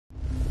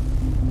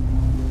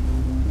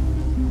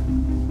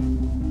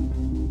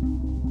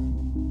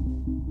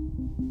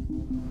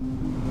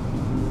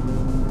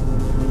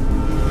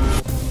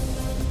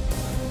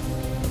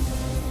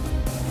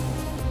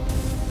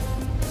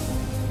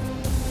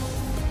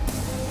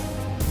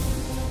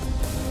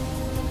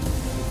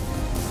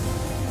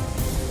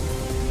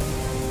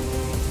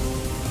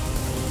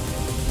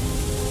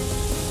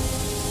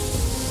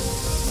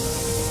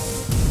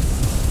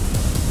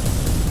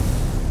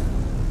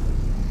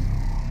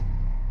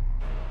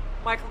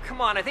Michael, come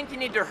on, I think you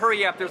need to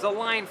hurry up. There's a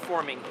line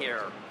forming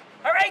here.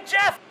 All right,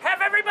 Jeff,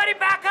 have everybody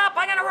back up.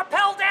 I'm gonna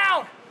rappel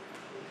down.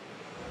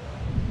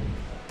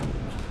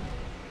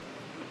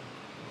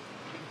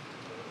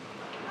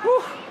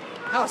 Whew.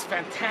 That was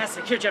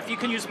fantastic. Here, Jeff, you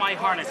can use my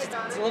harness.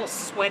 It's a little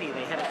sweaty.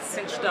 They had it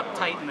cinched up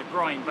tight in the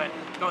groin, but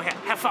go ahead.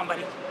 Have fun,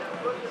 buddy.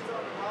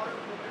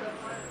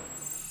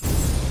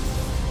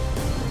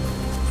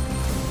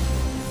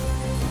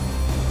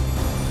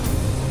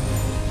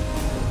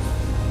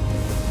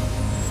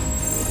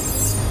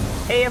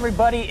 Hey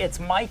everybody, it's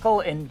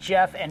Michael and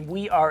Jeff, and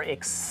we are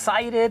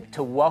excited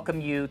to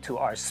welcome you to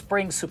our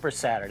Spring Super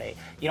Saturday.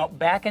 You know,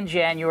 back in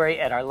January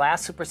at our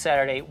last Super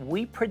Saturday,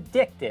 we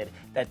predicted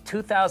that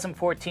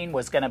 2014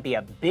 was going to be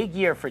a big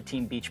year for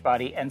Team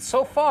Beachbody, and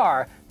so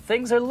far,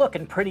 things are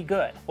looking pretty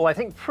good. Well, I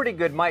think pretty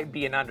good might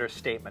be an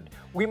understatement.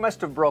 We must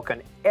have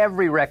broken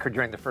every record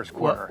during the first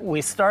quarter. Well,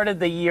 we started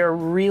the year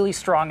really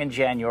strong in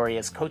January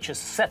as coaches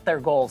set their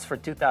goals for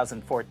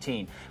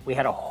 2014. We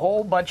had a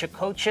whole bunch of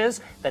coaches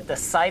that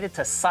decided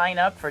to sign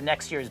up for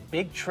next year's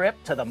big trip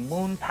to the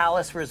Moon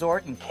Palace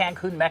Resort in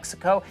Cancun,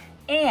 Mexico.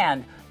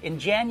 And in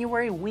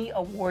January, we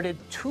awarded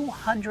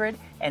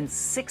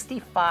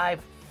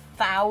 $265,000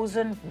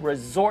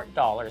 resort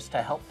dollars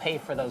to help pay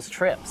for those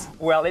trips.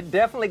 Well, it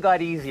definitely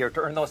got easier to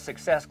earn those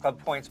Success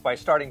Club points by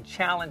starting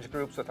challenge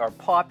groups with our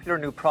popular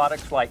new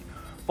products like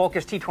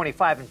Focus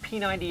T25 and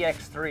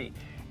P90X3,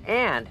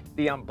 and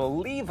the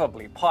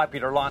unbelievably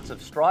popular launch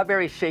of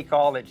Strawberry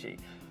Shakeology.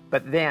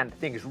 But then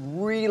things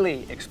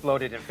really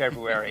exploded in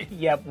February.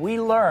 Yep, we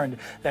learned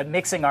that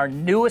mixing our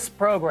newest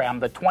program,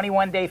 the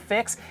 21-Day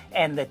Fix,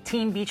 and the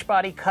Team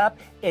Beachbody Cup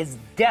is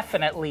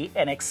definitely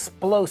an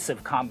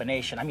explosive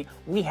combination. I mean,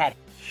 we had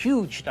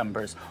huge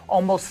numbers,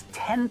 almost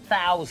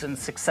 10,000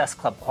 Success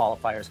Club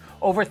qualifiers,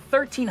 over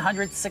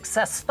 1,300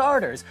 Success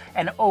starters,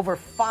 and over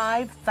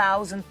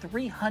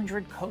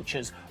 5,300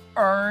 coaches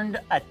earned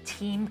a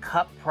Team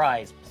Cup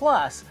prize.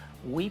 Plus,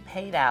 we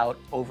paid out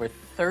over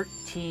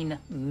 $13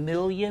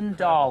 million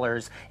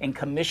in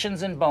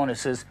commissions and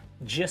bonuses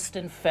just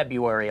in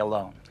February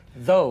alone.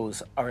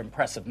 Those are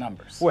impressive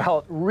numbers.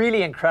 Well,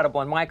 really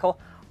incredible. And Michael,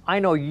 I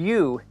know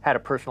you had a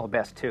personal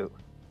best too.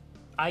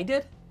 I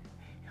did?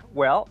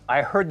 Well,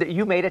 I heard that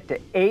you made it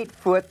to 8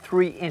 foot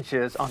 3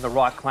 inches on the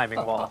rock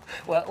climbing wall.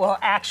 Well,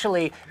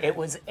 actually, it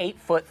was 8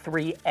 foot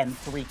 3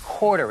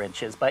 3/4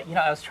 inches. But you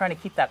know, I was trying to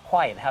keep that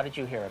quiet. How did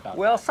you hear about that?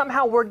 Well,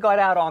 somehow word got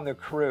out on the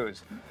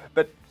cruise.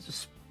 But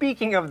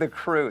speaking of the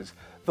cruise,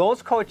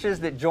 those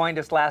coaches that joined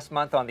us last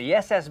month on the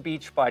SS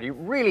Beachbody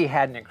really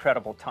had an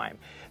incredible time.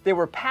 They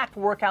were packed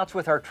workouts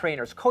with our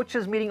trainers,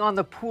 coaches meeting on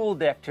the pool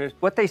deck to,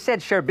 what they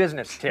said, share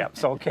business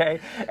tips,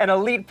 okay? An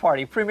elite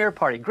party, premier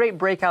party, great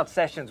breakout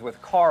sessions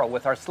with Carl,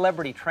 with our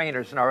celebrity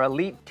trainers and our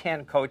elite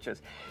 10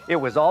 coaches. It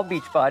was all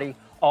Beachbody,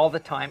 all the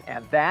time,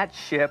 and that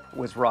ship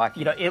was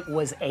rocking. You know, it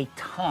was a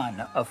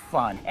ton of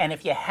fun. And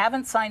if you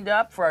haven't signed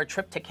up for our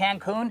trip to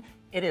Cancun,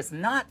 it is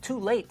not too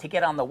late to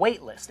get on the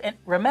wait list. And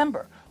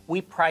remember, we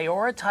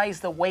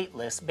prioritize the wait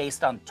list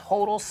based on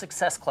total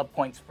Success Club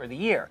points for the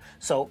year.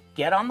 So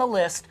get on the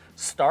list,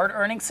 start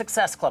earning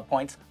Success Club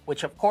points,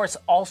 which of course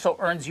also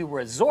earns you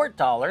resort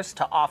dollars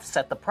to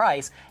offset the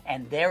price,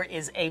 and there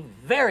is a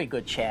very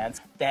good chance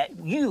that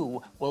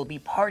you will be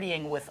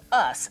partying with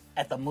us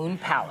at the Moon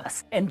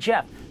Palace. And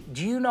Jeff,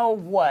 do you know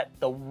what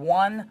the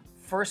one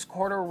first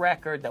quarter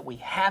record that we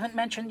haven't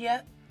mentioned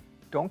yet?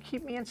 Don't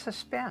keep me in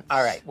suspense.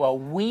 All right, well,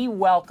 we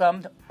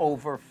welcomed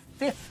over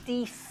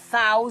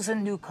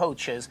 50,000 new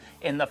coaches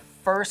in the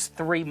first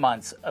 3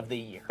 months of the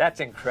year. That's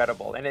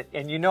incredible.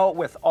 And you know,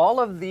 with all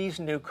of these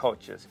new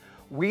coaches,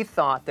 we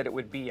thought that it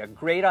would be a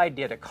great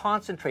idea to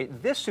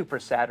concentrate this Super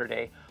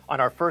Saturday on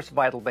our first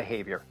vital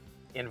behavior,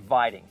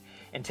 inviting.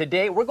 And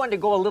today, we're going to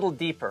go a little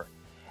deeper.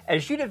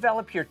 As you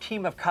develop your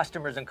team of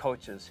customers and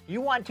coaches,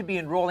 you want to be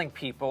enrolling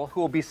people who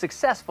will be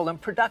successful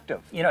and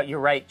productive. You know, you're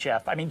right,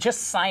 Jeff. I mean,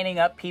 just signing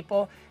up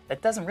people,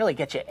 that doesn't really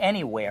get you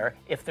anywhere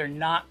if they're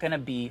not going to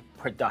be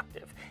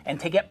productive. And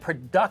to get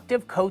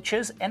productive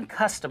coaches and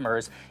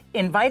customers,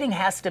 inviting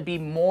has to be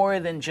more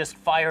than just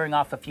firing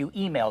off a few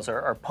emails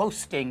or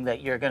posting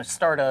that you're going to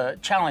start a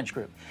challenge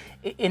group.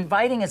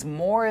 Inviting is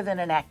more than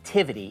an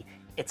activity.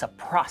 It's a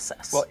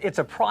process. Well, it's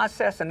a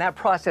process, and that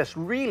process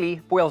really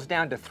boils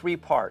down to 3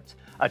 parts: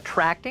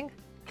 attracting,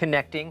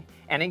 connecting,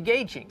 and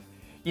engaging.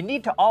 You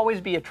need to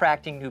always be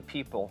attracting new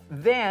people.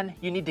 Then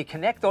you need to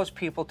connect those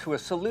people to a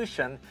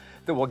solution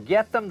that will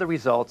get them the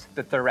results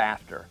that they're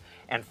after.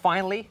 And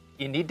finally,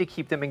 you need to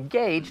keep them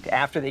engaged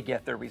after they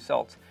get their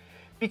results.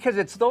 Because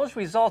it's those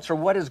results are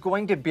what is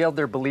going to build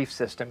their belief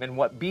system in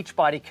what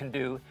Beachbody can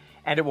do,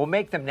 and it will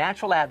make them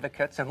natural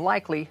advocates and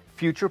likely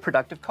future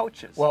productive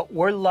coaches. Well,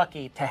 we're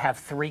lucky to have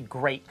 3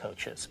 great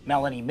coaches.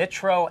 Melanie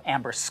Mitro,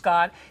 Amber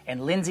Scott,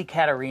 and Lindsay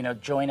Caterino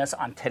join us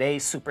on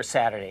today's Super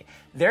Saturday.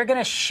 They're going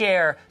to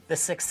share the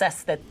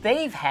success that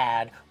they've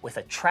had with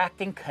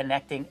attracting,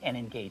 connecting, and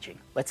engaging.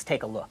 Let's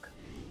take a look.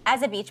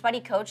 As a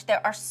Beachbody coach,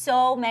 there are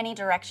so many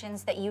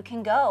directions that you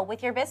can go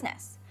with your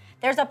business.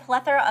 There's a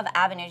plethora of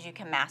avenues you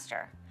can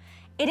master.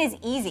 It is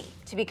easy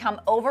to become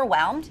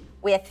overwhelmed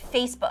with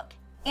Facebook,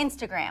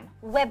 Instagram,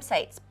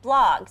 websites,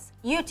 blogs,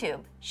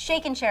 YouTube,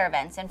 shake and share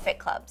events, and fit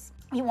clubs.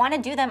 You want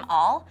to do them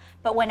all,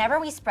 but whenever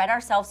we spread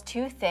ourselves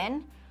too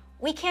thin,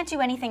 we can't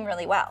do anything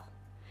really well.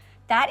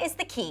 That is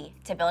the key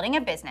to building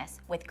a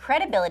business with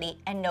credibility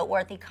and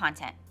noteworthy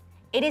content.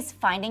 It is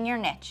finding your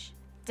niche,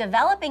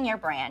 developing your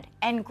brand,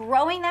 and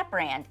growing that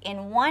brand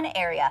in one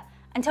area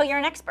until you're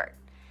an expert.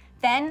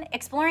 Then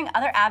exploring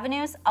other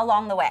avenues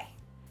along the way.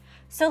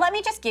 So let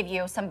me just give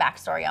you some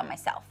backstory on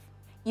myself.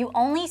 You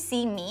only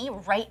see me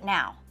right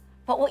now,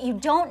 but what you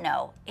don't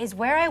know is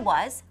where I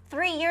was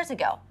 3 years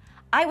ago.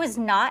 I was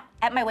not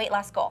at my weight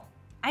loss goal.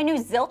 I knew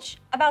zilch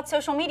about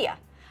social media.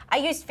 I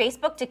used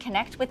Facebook to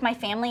connect with my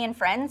family and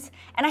friends,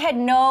 and I had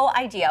no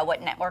idea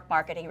what network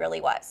marketing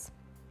really was.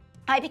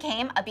 I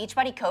became a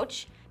Beachbody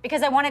coach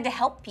because I wanted to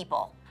help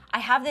people. I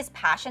have this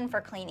passion for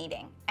clean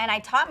eating, and I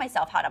taught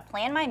myself how to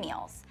plan my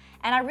meals,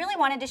 and I really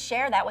wanted to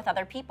share that with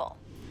other people.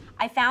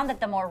 I found that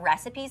the more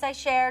recipes I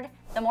shared,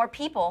 the more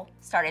people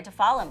started to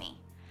follow me.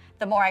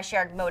 The more I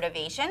shared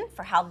motivation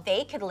for how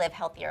they could live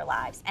healthier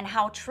lives and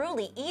how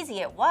truly easy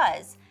it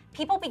was,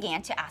 people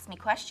began to ask me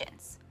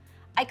questions.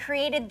 I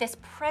created this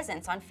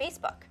presence on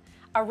Facebook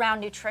around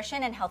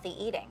nutrition and healthy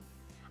eating.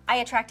 I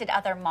attracted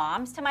other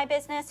moms to my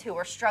business who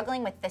were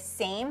struggling with the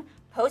same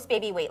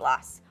post-baby weight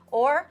loss,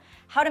 or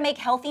how to make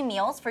healthy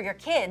meals for your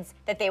kids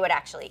that they would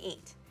actually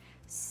eat.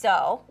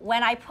 So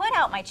when I put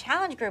out my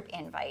challenge group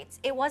invites,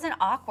 it wasn't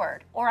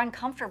awkward or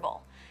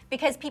uncomfortable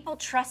because people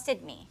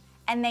trusted me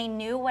and they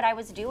knew what I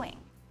was doing.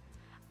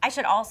 I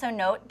should also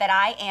note that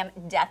I am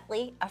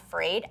deathly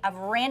afraid of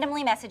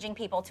randomly messaging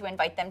people to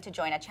invite them to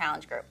join a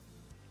challenge group.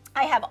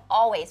 I have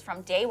always,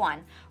 from day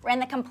one, ran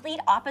the complete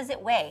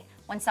opposite way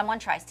when someone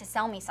tries to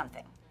sell me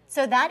something.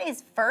 So that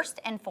is first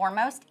and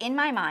foremost in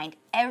my mind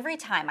every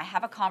time I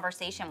have a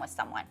conversation with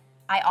someone.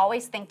 I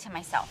always think to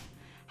myself,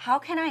 how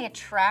can I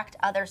attract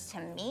others to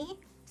me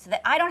so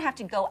that I don't have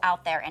to go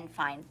out there and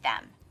find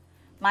them?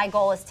 My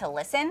goal is to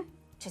listen,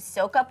 to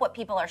soak up what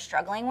people are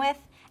struggling with,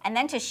 and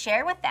then to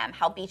share with them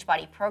how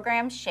Beachbody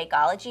programs,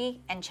 Shakeology,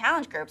 and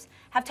challenge groups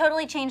have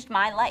totally changed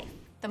my life.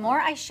 The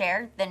more I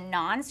shared the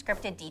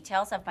non-scripted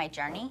details of my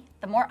journey,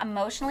 the more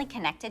emotionally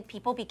connected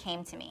people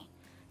became to me.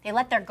 They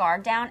let their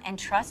guard down and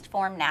trust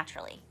form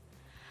naturally.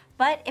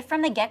 But if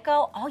from the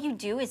get-go, all you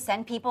do is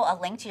send people a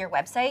link to your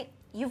website,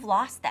 you've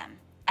lost them.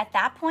 At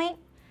that point,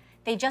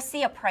 they just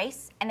see a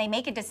price and they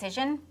make a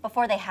decision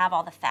before they have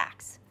all the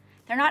facts.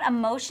 They're not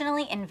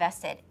emotionally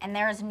invested and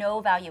there is no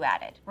value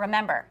added.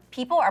 Remember,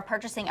 people are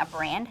purchasing a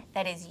brand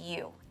that is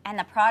you, and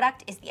the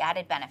product is the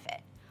added benefit.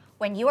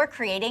 When you are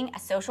creating a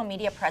social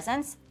media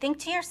presence, think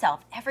to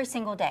yourself every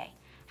single day,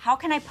 how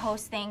can I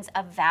post things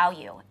of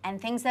value and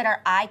things that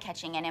are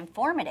eye-catching and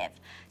informative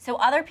so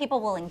other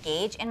people will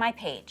engage in my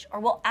page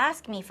or will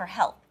ask me for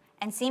help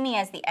and see me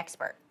as the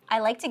expert? I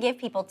like to give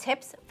people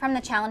tips from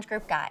the challenge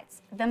group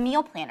guides, the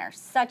meal planners,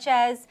 such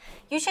as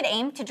you should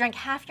aim to drink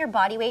half your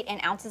body weight in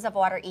ounces of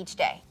water each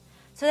day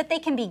so that they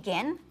can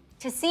begin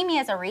to see me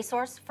as a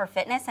resource for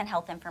fitness and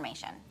health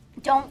information.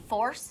 Don't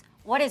force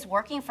what is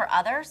working for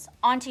others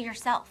onto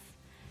yourself.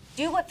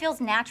 Do what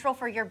feels natural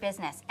for your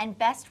business and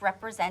best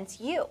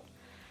represents you.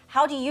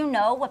 How do you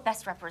know what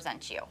best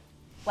represents you?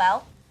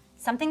 Well,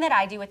 something that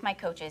I do with my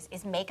coaches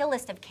is make a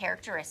list of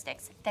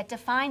characteristics that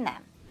define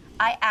them.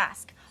 I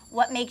ask,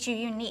 what makes you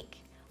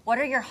unique? What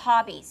are your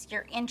hobbies,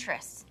 your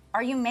interests?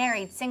 Are you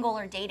married, single,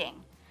 or dating?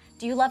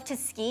 Do you love to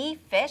ski,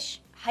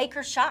 fish, hike,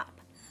 or shop?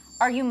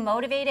 Are you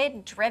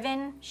motivated,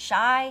 driven,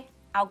 shy,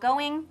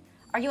 outgoing?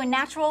 Are you a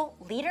natural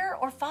leader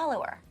or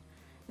follower?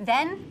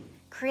 Then,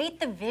 create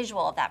the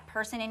visual of that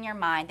person in your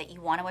mind that you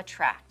want to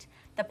attract,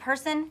 the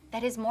person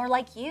that is more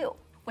like you.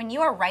 When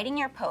you are writing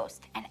your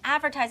post and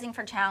advertising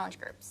for challenge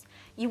groups,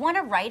 you want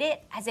to write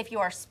it as if you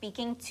are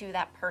speaking to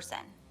that person.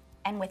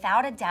 And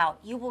without a doubt,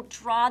 you will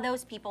draw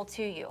those people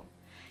to you.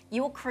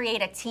 You will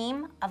create a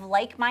team of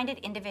like-minded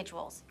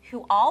individuals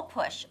who all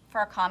push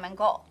for a common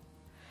goal.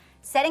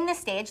 Setting the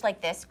stage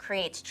like this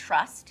creates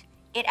trust,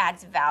 it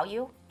adds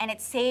value, and it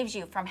saves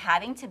you from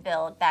having to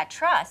build that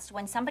trust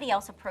when somebody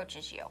else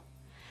approaches you.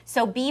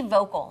 So be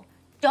vocal.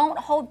 Don't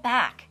hold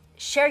back.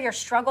 Share your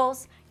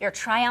struggles, your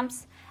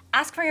triumphs.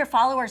 Ask for your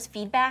followers'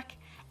 feedback.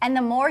 And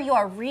the more you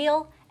are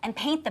real and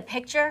paint the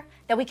picture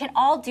that we can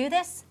all do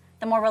this,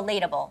 the more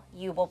relatable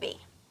you will be.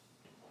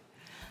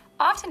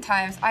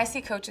 Oftentimes, I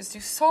see coaches do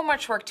so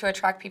much work to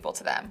attract people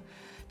to them,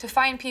 to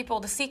find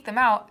people, to seek them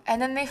out,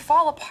 and then they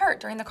fall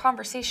apart during the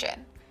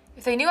conversation.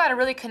 If they knew how to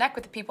really connect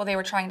with the people they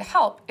were trying to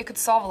help, it could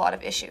solve a lot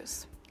of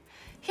issues.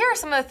 Here are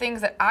some of the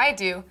things that I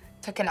do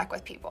to connect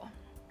with people.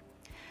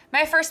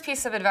 My first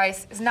piece of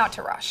advice is not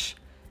to rush.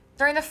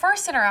 During the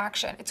first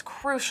interaction, it's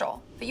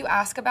crucial that you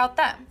ask about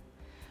them.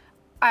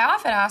 I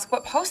often ask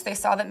what post they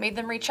saw that made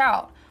them reach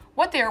out,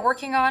 what they are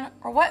working on,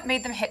 or what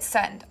made them hit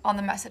send on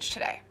the message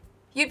today.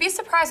 You'd be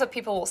surprised what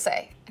people will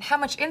say and how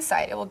much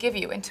insight it will give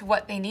you into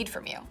what they need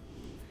from you.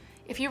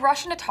 If you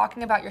rush into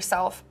talking about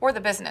yourself or the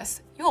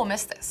business, you will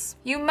miss this.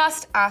 You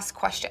must ask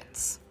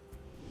questions.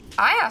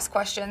 I ask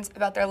questions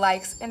about their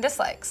likes and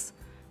dislikes.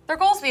 their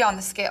goals beyond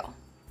the scale,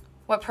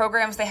 what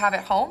programs they have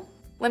at home,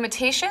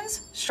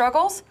 limitations,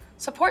 struggles,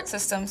 support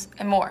systems,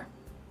 and more.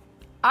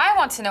 I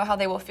want to know how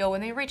they will feel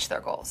when they reach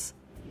their goals.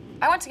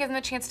 I want to give them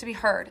a chance to be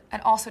heard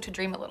and also to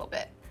dream a little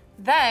bit.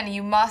 Then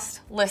you must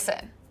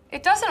listen.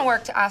 It doesn't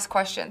work to ask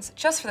questions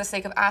just for the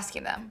sake of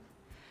asking them.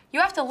 You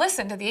have to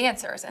listen to the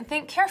answers and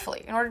think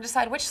carefully in order to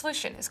decide which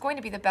solution is going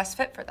to be the best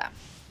fit for them.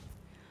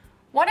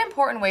 One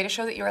important way to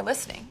show that you are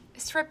listening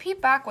is to repeat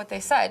back what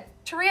they said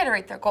to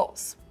reiterate their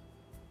goals.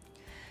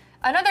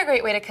 Another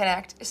great way to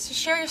connect is to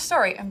share your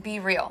story and be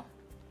real.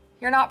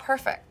 You're not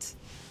perfect.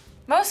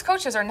 Most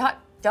coaches are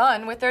not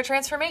done with their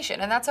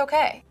transformation, and that's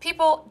okay.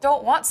 People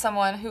don't want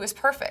someone who is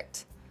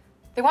perfect.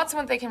 They want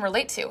someone they can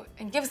relate to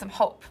and gives them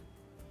hope.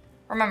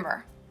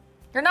 Remember,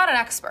 you're not an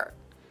expert.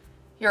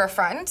 You're a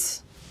friend,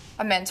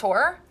 a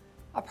mentor,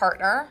 a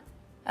partner,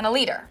 and a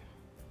leader.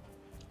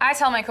 I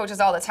tell my coaches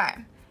all the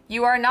time,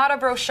 you are not a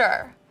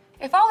brochure.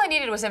 If all they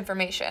needed was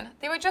information,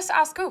 they would just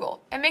ask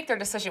Google and make their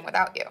decision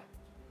without you.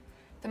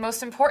 The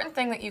most important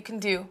thing that you can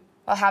do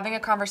while having a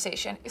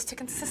conversation is to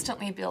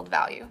consistently build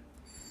value.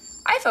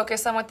 I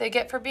focus on what they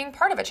get for being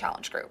part of a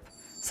challenge group,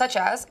 such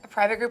as a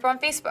private group on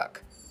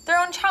Facebook, their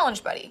own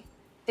challenge buddy,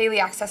 daily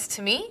access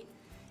to me,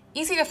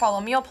 easy to follow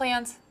meal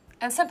plans,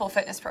 and simple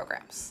fitness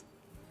programs.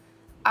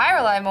 I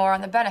rely more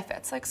on the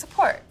benefits like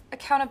support,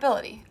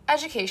 accountability,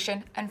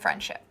 education, and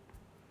friendship.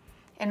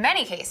 In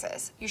many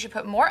cases, you should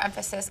put more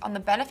emphasis on the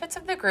benefits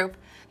of the group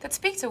that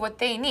speak to what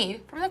they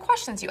need from the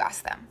questions you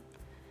ask them.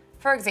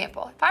 For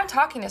example, if I'm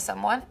talking to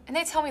someone and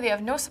they tell me they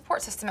have no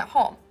support system at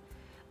home,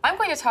 I'm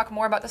going to talk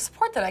more about the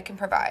support that I can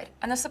provide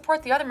and the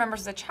support the other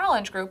members of the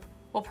challenge group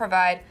will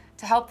provide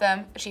to help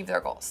them achieve their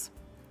goals.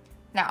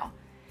 Now,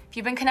 if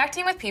you've been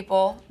connecting with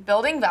people,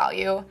 building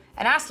value,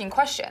 and asking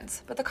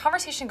questions, but the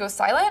conversation goes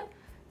silent,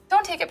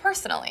 don't take it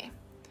personally.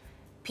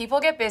 People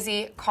get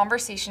busy,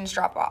 conversations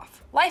drop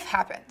off. Life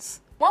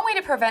happens. One way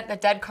to prevent the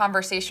dead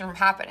conversation from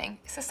happening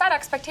is to set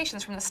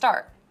expectations from the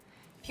start.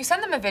 If you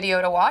send them a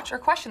video to watch or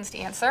questions to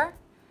answer,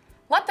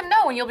 let them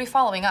know when you'll be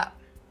following up.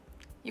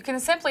 You can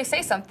simply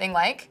say something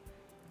like,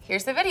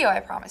 here's the video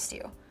I promised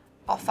you.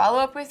 I'll follow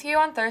up with you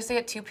on Thursday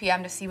at 2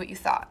 p.m. to see what you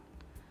thought.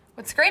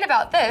 What's great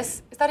about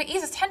this is that it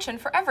eases tension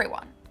for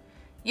everyone.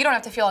 You don't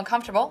have to feel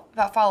uncomfortable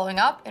about following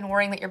up and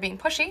worrying that you're being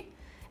pushy,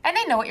 and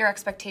they know what your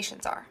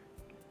expectations are.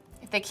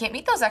 If they can't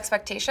meet those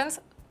expectations,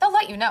 they'll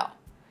let you know.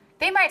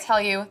 They might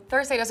tell you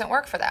Thursday doesn't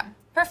work for them,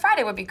 but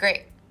Friday would be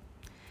great.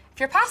 If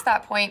you're past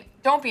that point,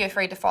 don't be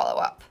afraid to follow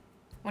up.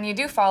 When you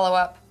do follow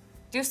up,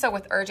 do so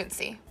with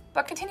urgency,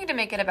 but continue to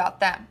make it about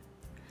them.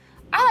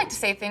 I like to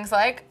say things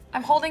like,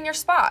 I'm holding your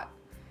spot.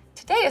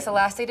 Today is the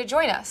last day to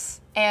join us,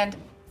 and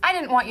I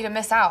didn't want you to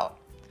miss out.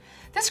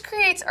 This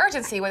creates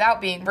urgency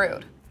without being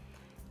rude.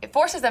 It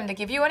forces them to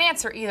give you an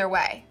answer either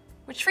way,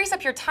 which frees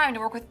up your time to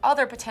work with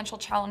other potential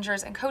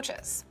challengers and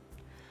coaches.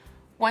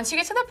 Once you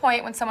get to the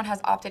point when someone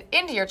has opted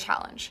into your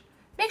challenge,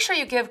 make sure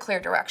you give clear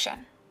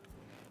direction.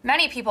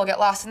 Many people get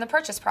lost in the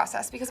purchase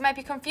process because it might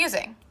be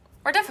confusing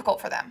or difficult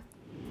for them.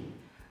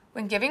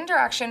 When giving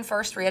direction,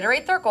 first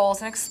reiterate their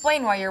goals and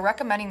explain why you're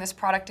recommending this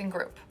product and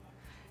group.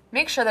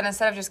 Make sure that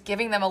instead of just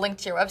giving them a link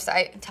to your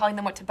website and telling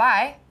them what to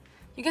buy,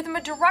 you give them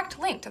a direct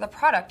link to the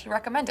product you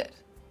recommended.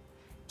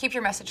 Keep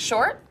your message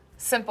short,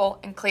 simple,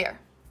 and clear.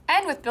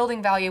 End with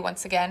building value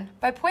once again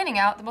by pointing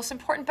out the most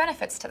important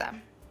benefits to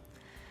them.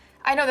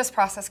 I know this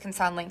process can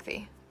sound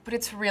lengthy, but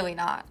it's really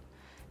not.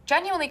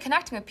 Genuinely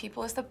connecting with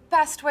people is the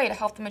best way to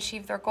help them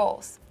achieve their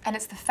goals, and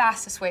it's the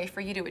fastest way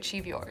for you to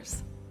achieve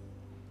yours.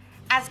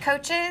 As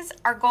coaches,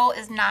 our goal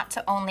is not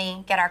to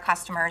only get our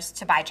customers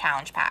to buy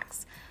challenge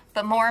packs,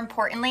 but more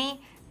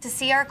importantly, to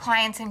see our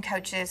clients and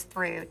coaches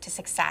through to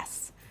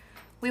success.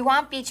 We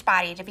want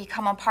Beachbody to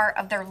become a part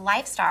of their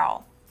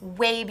lifestyle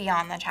way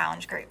beyond the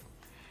challenge group.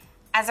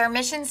 As our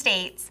mission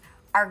states,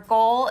 our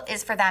goal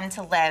is for them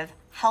to live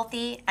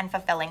healthy and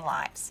fulfilling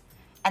lives.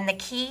 And the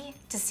key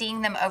to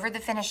seeing them over the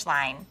finish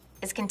line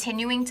is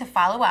continuing to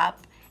follow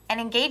up and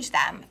engage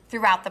them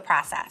throughout the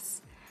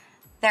process.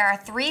 There are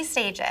 3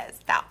 stages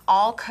that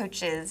all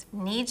coaches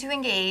need to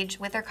engage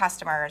with their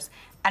customers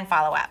and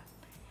follow up.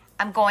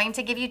 I'm going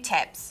to give you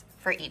tips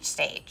for each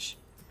stage.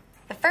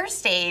 The first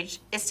stage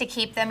is to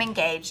keep them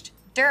engaged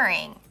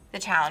during the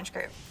challenge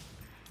group.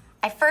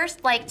 I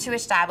first like to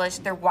establish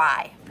their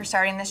why for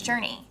starting this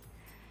journey.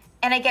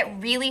 And I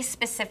get really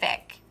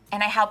specific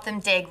and I help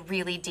them dig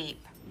really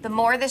deep. The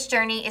more this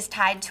journey is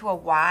tied to a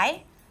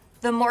why,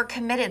 the more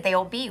committed they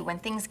will be when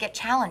things get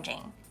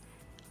challenging.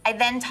 I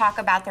then talk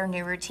about their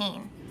new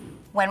routine.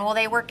 When will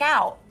they work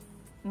out?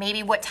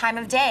 Maybe what time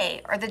of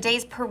day or the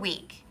days per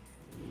week.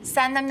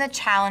 Send them the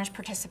challenge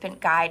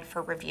participant guide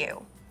for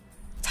review.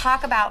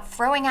 Talk about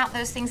throwing out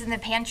those things in the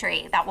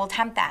pantry that will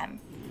tempt them.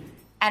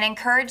 And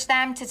encourage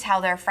them to tell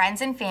their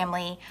friends and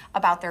family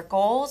about their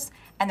goals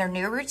and their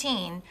new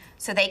routine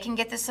so they can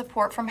get the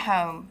support from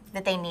home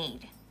that they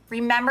need.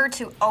 Remember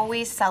to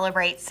always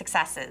celebrate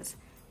successes.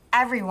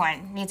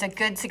 Everyone needs a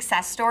good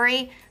success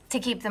story to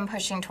keep them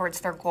pushing towards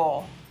their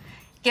goal.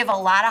 Give a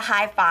lot of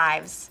high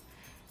fives.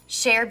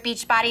 Share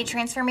Beachbody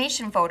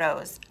transformation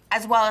photos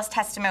as well as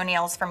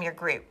testimonials from your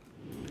group.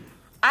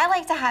 I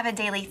like to have a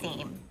daily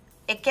theme.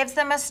 It gives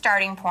them a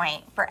starting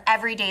point for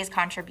every day's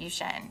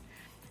contribution.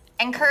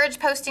 Encourage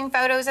posting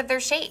photos of their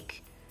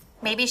shake.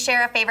 Maybe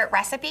share a favorite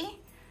recipe,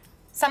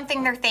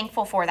 something they're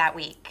thankful for that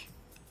week,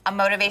 a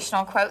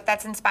motivational quote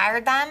that's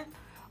inspired them,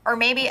 or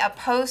maybe a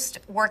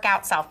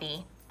post-workout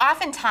selfie.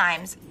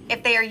 Oftentimes,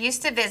 if they are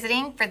used to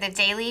visiting for the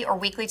daily or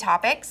weekly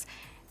topics,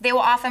 they will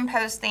often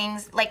post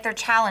things like their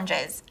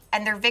challenges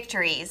and their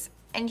victories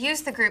and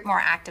use the group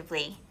more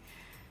actively.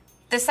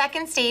 The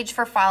second stage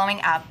for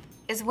following up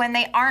is when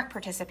they aren't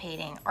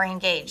participating or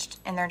engaged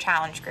in their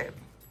challenge group.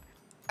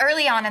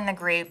 Early on in the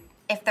group,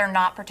 if they're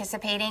not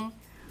participating,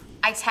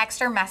 I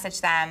text or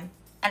message them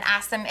and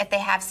ask them if they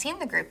have seen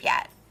the group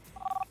yet,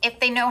 if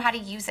they know how to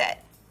use it,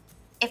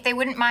 if they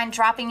wouldn't mind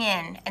dropping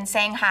in and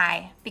saying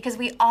hi, because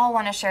we all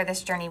want to share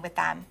this journey with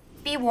them.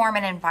 Be warm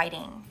and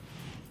inviting.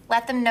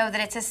 Let them know that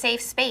it's a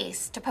safe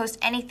space to post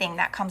anything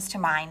that comes to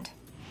mind.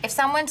 If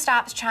someone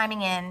stops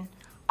chiming in,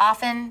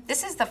 often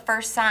this is the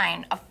first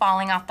sign of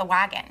falling off the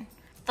wagon.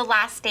 The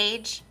last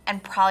stage,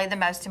 and probably the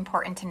most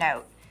important to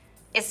note,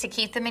 is to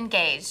keep them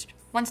engaged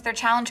once their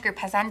challenge group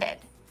has ended.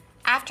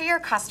 After your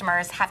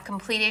customers have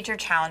completed your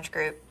challenge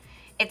group,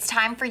 it's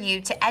time for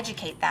you to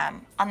educate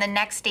them on the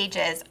next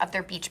stages of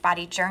their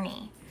Beachbody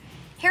journey.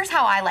 Here's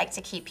how I like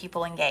to keep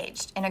people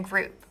engaged in a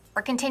group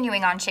or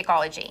continuing on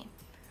Shakeology.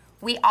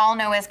 We all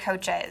know as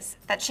coaches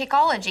that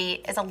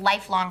Shakeology is a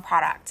lifelong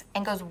product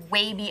and goes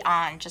way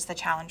beyond just the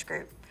challenge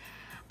group.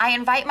 I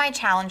invite my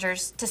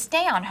challengers to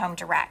stay on Home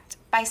Direct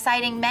by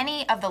citing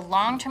many of the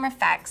long-term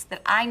effects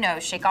that I know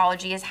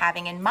Shakeology is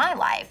having in my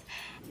life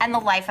and the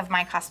life of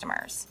my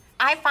customers.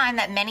 I find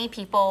that many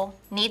people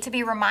need to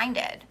be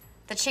reminded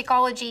that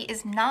Shakeology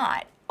is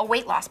not a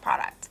weight loss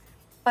product,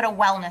 but a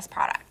wellness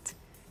product.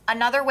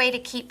 Another way to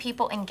keep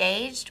people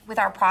engaged with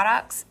our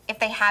products, if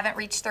they haven't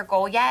reached their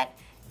goal yet,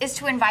 is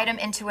to invite them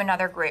into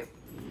another group.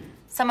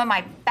 Some of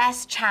my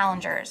best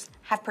challengers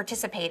have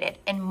participated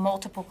in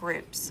multiple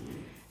groups.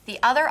 The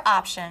other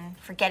option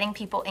for getting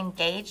people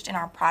engaged in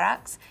our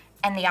products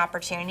and the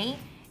opportunity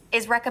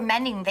is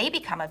recommending they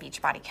become a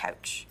Beachbody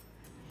coach.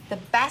 The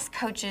best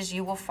coaches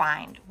you will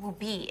find will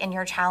be in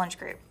your challenge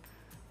group.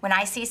 When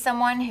I see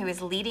someone who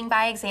is leading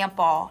by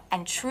example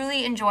and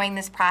truly enjoying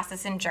this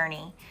process and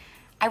journey,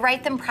 I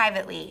write them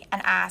privately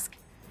and ask,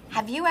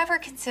 have you ever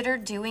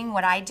considered doing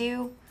what I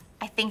do?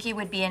 I think you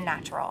would be a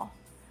natural.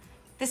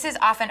 This is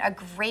often a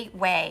great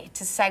way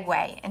to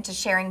segue into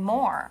sharing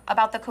more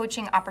about the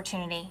coaching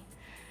opportunity.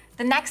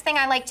 The next thing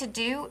I like to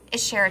do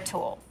is share a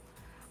tool.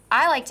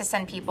 I like to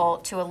send people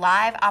to a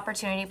live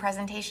opportunity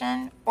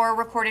presentation or a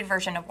recorded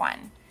version of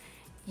one.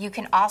 You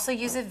can also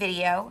use a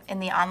video in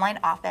the online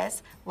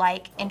office,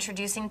 like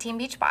introducing Team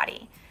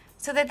Beachbody,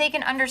 so that they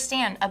can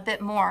understand a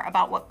bit more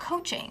about what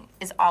coaching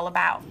is all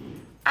about.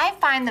 I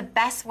find the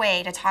best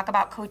way to talk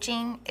about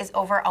coaching is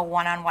over a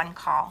one-on-one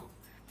call.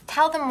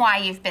 Tell them why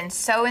you've been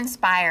so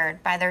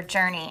inspired by their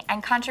journey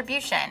and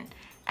contribution,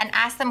 and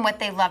ask them what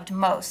they loved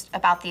most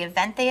about the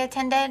event they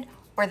attended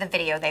or the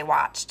video they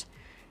watched.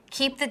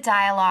 Keep the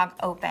dialogue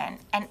open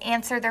and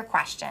answer their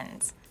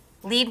questions.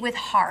 Lead with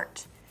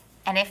heart.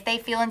 And if they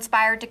feel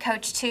inspired to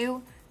coach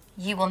too,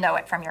 you will know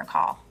it from your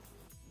call.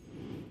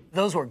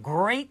 Those were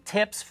great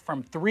tips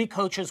from 3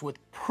 coaches with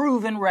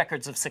proven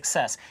records of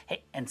success.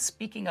 Hey, and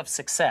speaking of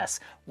success,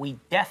 we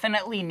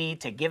definitely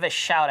need to give a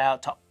shout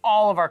out to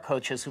all of our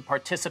coaches who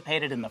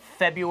participated in the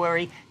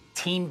February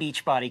Team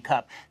Beachbody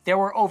Cup. There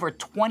were over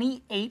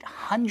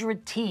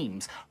 2,800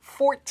 teams,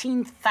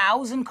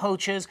 14,000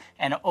 coaches,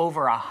 and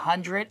over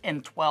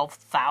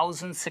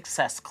 112,000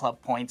 Success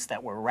Club points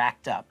that were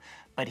racked up.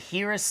 But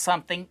here is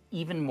something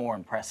even more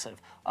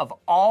impressive. Of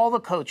all the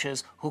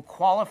coaches who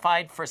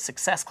qualified for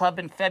Success Club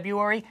in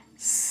February,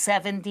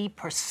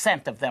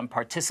 70% of them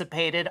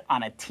participated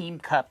on a Team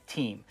Cup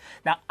team.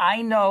 Now,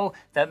 I know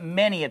that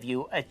many of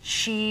you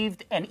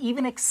achieved and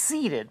even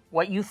exceeded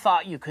what you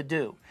thought you could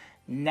do.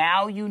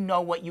 Now you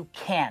know what you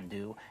can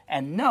do,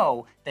 and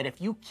know that if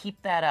you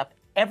keep that up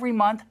every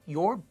month,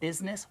 your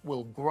business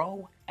will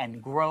grow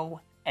and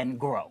grow and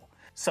grow.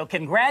 So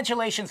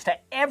congratulations to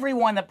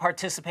everyone that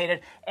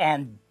participated,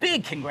 and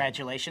big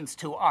congratulations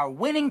to our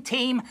winning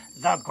team,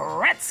 the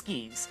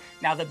Gretzkys.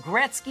 Now, the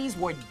Gretzkys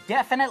were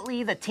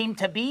definitely the team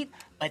to beat,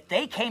 but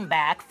they came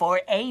back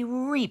for a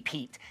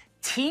repeat.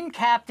 Team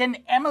captain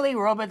Emily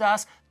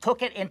Robidas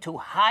took it into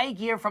high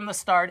gear from the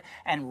start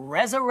and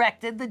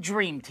resurrected the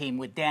dream team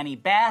with Danny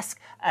Basque,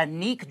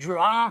 Annick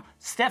Drouin,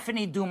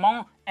 Stephanie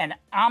Dumont, and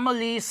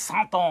Amélie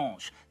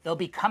Santonge. They'll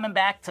be coming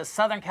back to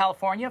Southern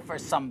California for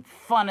some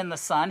fun in the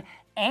sun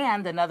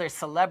and another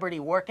celebrity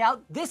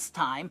workout, this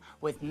time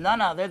with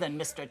none other than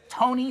Mr.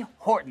 Tony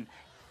Horton.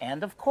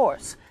 And of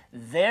course,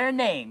 their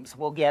names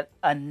will get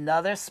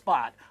another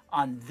spot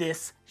on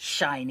this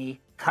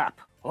shiny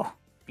cup. Oh,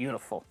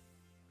 beautiful.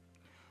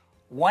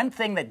 One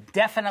thing that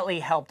definitely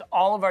helped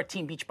all of our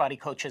Team Beachbody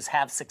coaches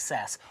have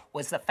success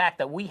was the fact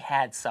that we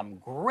had some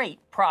great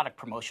product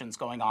promotions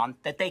going on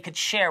that they could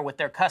share with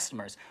their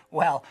customers.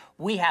 Well,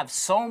 we have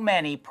so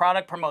many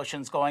product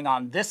promotions going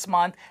on this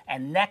month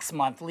and next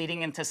month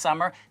leading into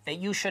summer that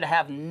you should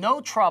have no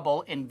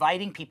trouble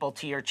inviting people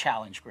to your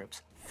challenge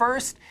groups.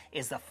 First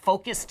is the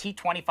Focus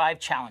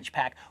T25 Challenge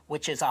Pack,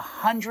 which is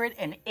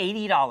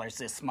 $180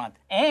 this month.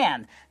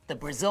 And the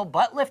Brazil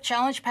Butt Lift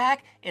Challenge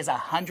Pack is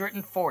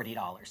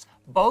 $140.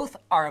 Both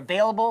are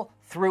available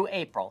through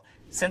April.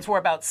 Since we're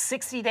about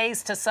 60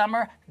 days to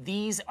summer,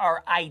 these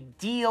are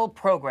ideal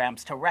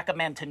programs to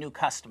recommend to new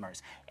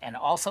customers. And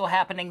also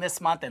happening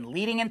this month and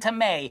leading into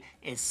May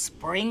is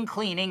spring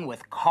cleaning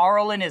with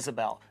Carl and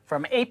Isabel.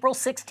 From April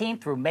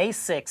 16th through May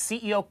 6th,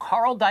 CEO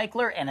Carl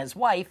Deichler and his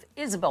wife,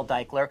 Isabel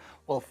Deichler,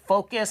 will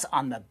focus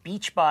on the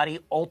Beachbody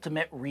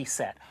Ultimate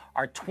Reset,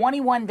 our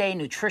 21-day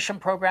nutrition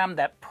program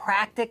that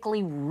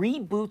practically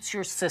reboots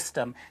your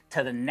system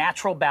to the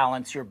natural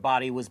balance your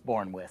body was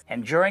born with.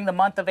 And during the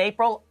month of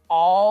April,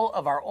 all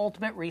of our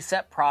Ultimate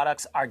Reset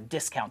products are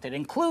discounted,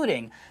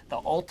 including the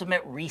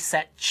Ultimate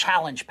Reset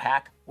Challenge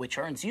Pack, which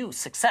earns you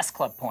Success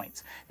Club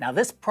points. Now,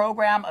 this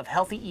program of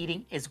healthy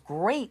eating is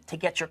great to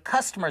get your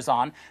customers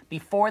on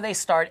before they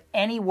start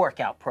any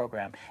workout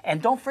program.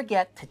 And don't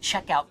forget to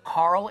check out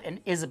Carl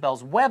and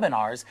Isabel's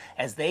webinars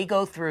as they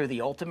go through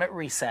the Ultimate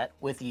Reset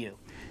with you.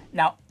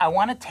 Now, I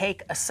want to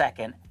take a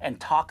second and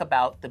talk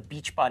about the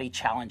Beachbody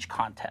Challenge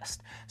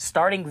contest.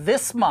 Starting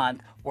this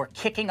month, we're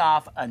kicking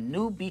off a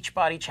new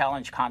Beachbody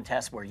Challenge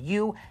contest where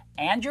you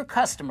and your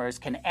customers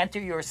can enter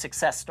your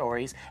success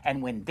stories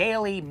and win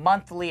daily,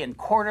 monthly, and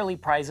quarterly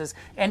prizes,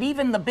 and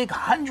even the big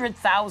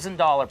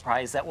 $100,000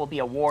 prize that will be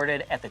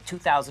awarded at the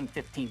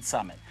 2015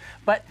 Summit.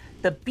 But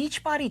the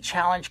Beachbody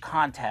Challenge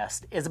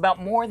contest is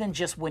about more than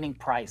just winning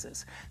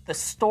prizes. The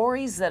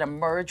stories that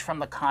emerge from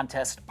the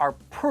contest are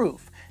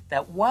proof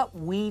that what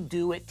we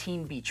do at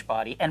Team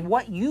Beachbody and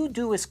what you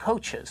do as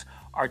coaches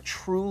are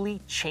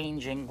truly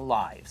changing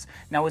lives.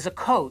 Now, as a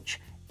coach,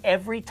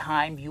 every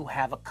time you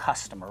have a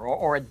customer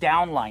or a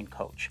downline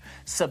coach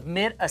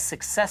submit a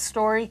success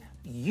story,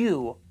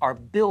 you are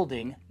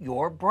building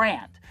your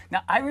brand.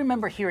 Now, I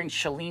remember hearing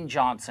Chalene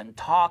Johnson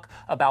talk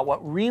about what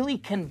really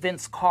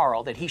convinced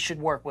Carl that he should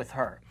work with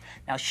her.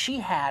 Now, she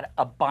had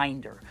a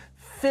binder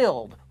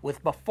filled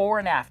with before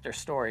and after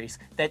stories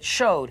that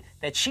showed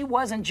that she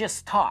wasn't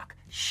just talk.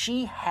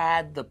 She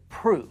had the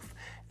proof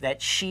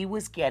that she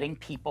was getting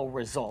people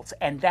results,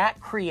 and that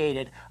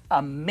created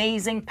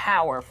amazing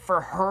power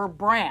for her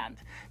brand.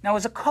 Now,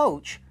 as a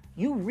coach,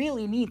 you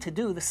really need to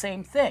do the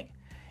same thing.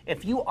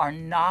 If you are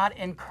not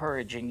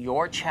encouraging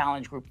your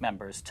challenge group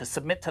members to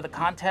submit to the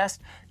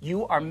contest,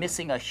 you are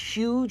missing a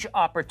huge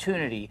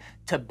opportunity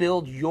to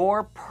build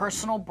your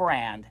personal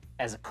brand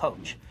as a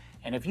coach.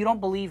 And if you don't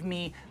believe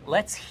me,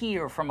 let's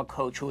hear from a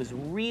coach who has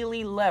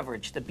really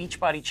leveraged the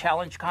Beachbody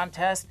Challenge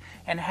contest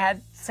and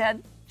had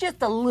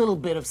just a little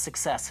bit of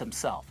success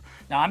himself.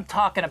 Now, I'm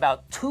talking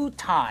about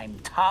two-time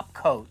top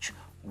coach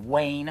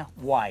Wayne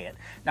Wyatt.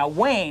 Now,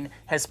 Wayne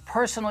has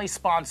personally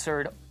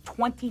sponsored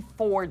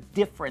 24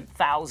 different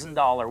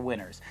 $1,000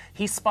 winners.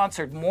 He's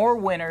sponsored more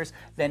winners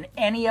than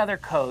any other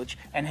coach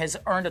and has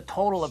earned a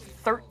total of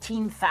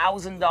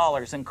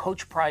 $13,000 in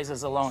coach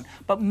prizes alone.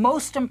 But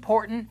most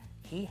important,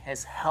 he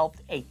has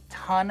helped a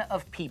ton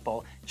of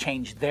people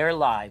change their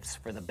lives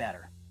for the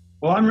better.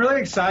 Well, I'm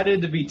really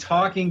excited to be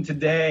talking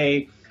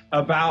today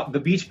about the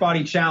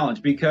Beachbody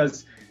Challenge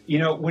because, you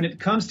know, when it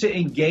comes to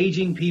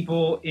engaging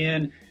people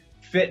in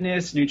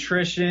fitness,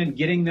 nutrition,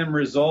 getting them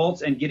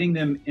results and getting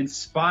them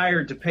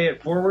inspired to pay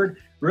it forward,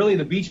 really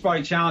the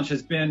Beachbody Challenge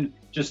has been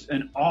just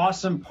an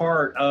awesome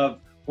part of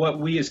what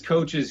we as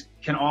coaches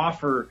can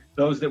offer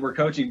those that we're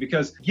coaching,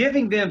 because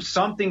giving them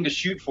something to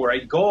shoot for,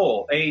 a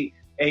goal, a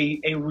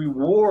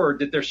reward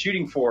that they're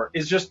shooting for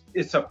is just,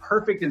 it's a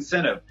perfect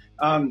incentive.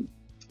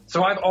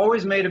 So I've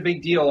always made a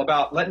big deal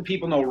about letting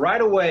people know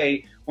right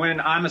away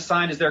when I'm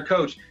assigned as their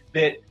coach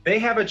that they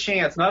have a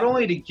chance not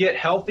only to get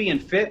healthy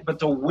and fit, but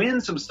to win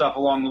some stuff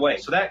along the way.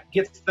 So that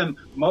gets them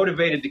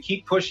motivated to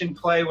keep pushing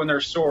play when they're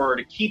sore,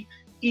 to keep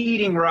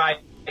eating right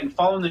and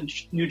following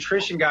the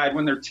nutrition guide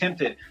when they're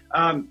tempted.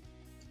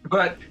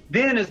 But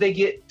then as they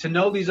get to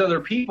know these other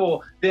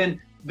people,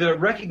 then the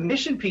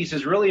recognition piece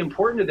is really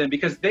important to them,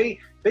 because they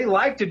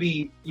like to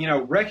be, you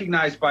know,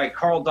 recognized by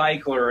Carl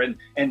Deichler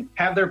and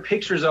have their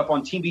pictures up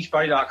on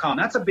teambeachbody.com.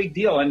 That's a big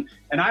deal. And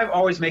I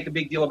always make a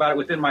big deal about it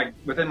within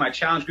my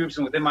challenge groups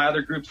and within my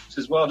other groups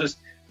as well, just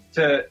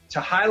to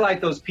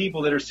highlight those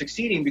people that are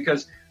succeeding,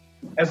 because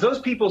as those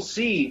people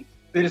see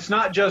that it's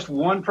not just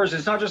one person,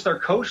 it's not just their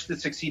coach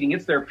that's succeeding,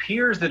 it's their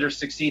peers that are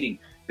succeeding,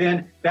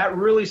 then that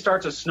really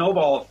starts a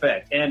snowball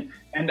effect. And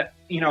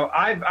you know,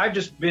 I've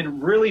just been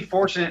really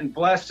fortunate and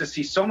blessed to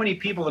see so many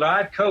people that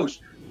I've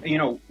coached, you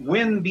know,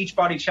 win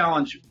Beachbody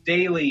Challenge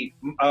daily,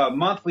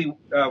 monthly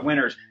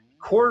winners,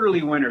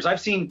 quarterly winners. I've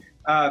seen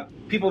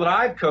people that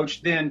I've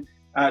coached then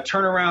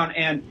turn around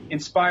and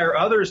inspire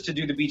others to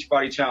do the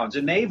Beachbody Challenge,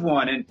 and they've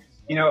won.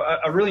 You know,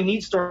 a really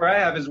neat story I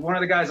have is one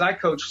of the guys I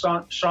coached,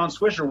 Sean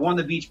Swisher, won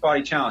the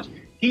Beachbody Challenge.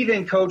 He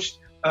then coached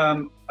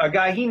a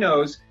guy he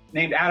knows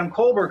named Adam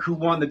Kohlberg, who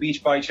won the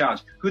Beachbody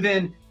Challenge, who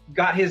then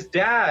got his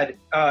dad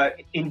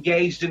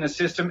engaged in the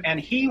system, and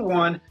he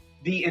won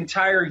the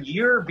entire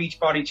year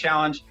Beachbody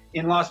Challenge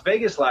in Las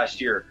Vegas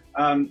last year.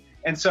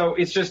 And so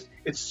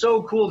it's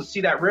so cool to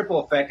see that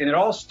ripple effect, and it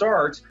all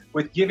starts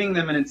with giving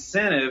them an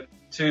incentive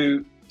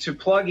to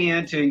plug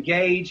in, to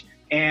engage,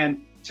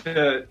 and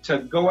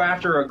to go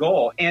after a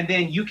goal. And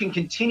then you can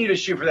continue to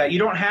shoot for that. You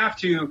don't have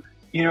to,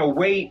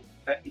 wait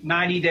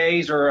 90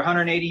 days or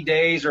 180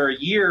 days or a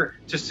year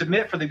to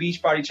submit for the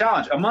Beachbody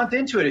Challenge. A month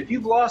into it, if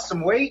you've lost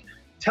some weight,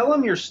 tell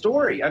them your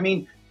story. I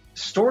mean,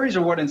 stories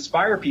are what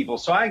inspire people.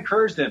 So I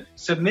encourage them,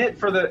 submit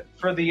for the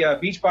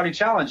Beachbody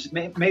Challenge.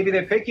 Maybe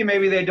they pick you,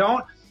 maybe they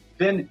don't.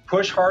 Then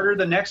push harder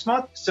the next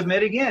month,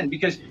 submit again,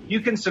 because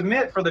you can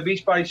submit for the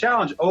Beachbody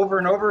Challenge over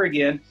and over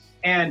again.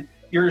 And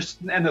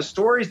the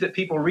stories that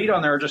people read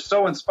on there are just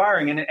so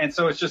inspiring. And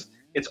so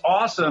it's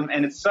awesome.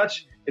 And it's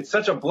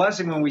such a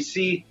blessing when we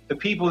see the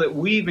people that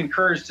we've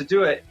encouraged to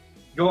do it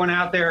going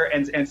out there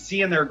and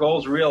seeing their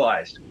goals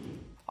realized.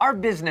 Our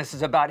business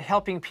is about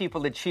helping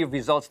people achieve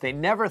results they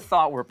never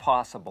thought were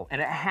possible, and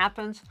it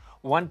happens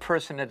one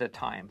person at a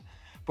time.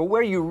 But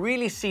where you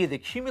really see the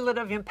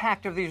cumulative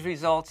impact of these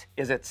results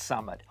is at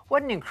Summit.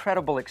 What an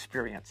incredible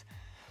experience.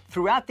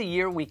 Throughout the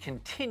year, we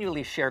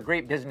continually share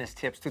great business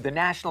tips through the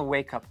National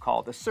Wake-Up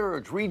Call, the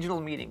Surge, regional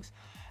meetings,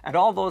 and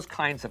all those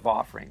kinds of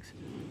offerings.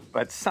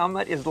 But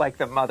Summit is like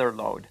the mother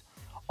lode.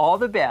 All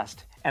the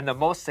best and the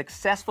most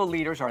successful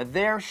leaders are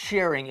there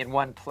sharing in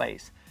one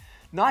place.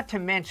 Not to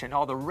mention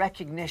all the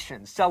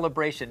recognition,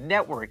 celebration,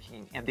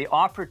 networking, and the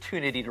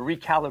opportunity to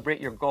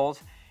recalibrate your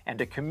goals and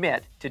to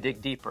commit to dig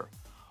deeper.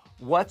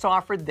 What's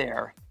offered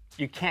there,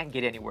 you can't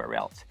get anywhere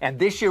else. And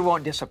this year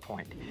won't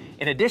disappoint.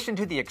 In addition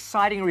to the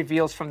exciting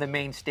reveals from the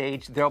main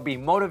stage, there'll be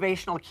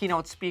motivational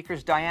keynote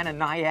speakers Diana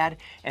Nyad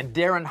and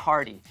Darren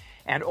Hardy,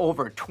 and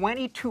over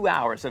 22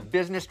 hours of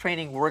business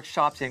training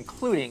workshops,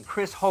 including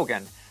Chris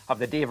Hogan of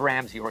the Dave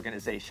Ramsey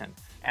Organization.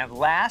 And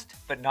last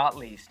but not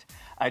least,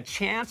 a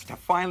chance to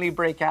finally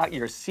break out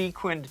your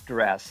sequined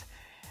dress.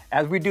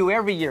 As we do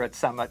every year at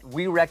Summit,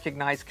 we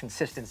recognize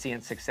consistency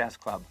in Success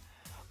Club.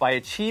 By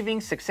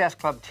achieving Success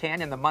Club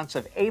 10 in the months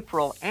of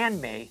April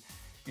and May,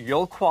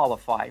 you'll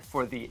qualify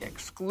for the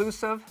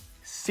exclusive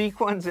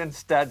Sequins and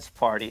Studs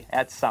party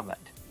at Summit.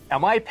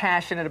 Am I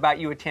passionate about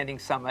you attending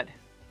Summit?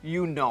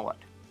 You know it.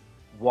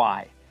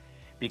 Why?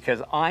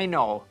 Because I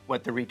know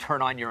what the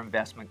return on your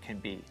investment can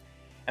be.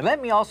 And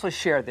let me also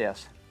share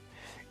this.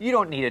 You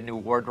don't need a new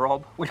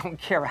wardrobe. We don't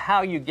care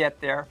how you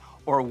get there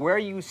or where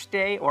you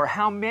stay or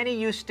how many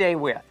you stay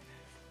with,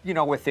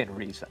 within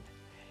reason.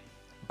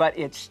 But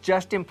it's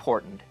just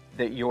important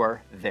that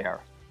you're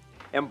there.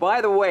 And by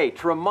the way,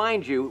 to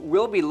remind you,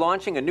 we'll be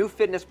launching a new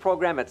fitness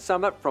program at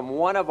Summit from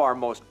one of our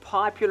most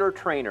popular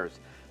trainers.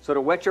 So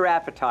to whet your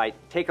appetite,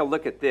 take a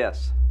look at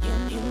this.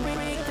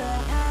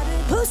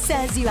 Who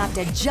says you have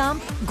to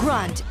jump,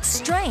 grunt,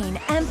 strain,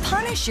 and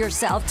punish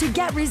yourself to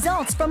get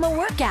results from a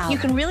workout? You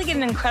can really get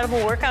an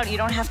incredible workout. You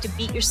don't have to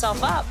beat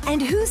yourself up.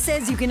 And who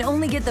says you can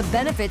only get the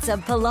benefits of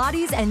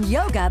Pilates and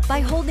yoga by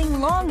holding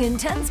long,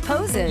 intense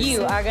poses?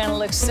 You are going to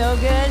look so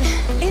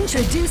good.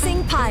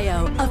 Introducing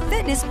PiYo, a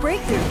fitness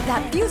breakthrough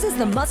that fuses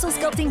the muscle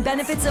sculpting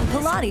benefits of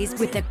Pilates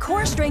with the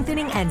core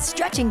strengthening and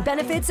stretching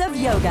benefits of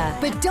yoga.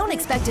 But don't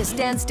expect to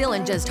stand still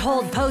and just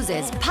hold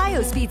poses.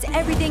 PiYo speeds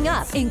everything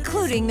up,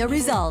 including the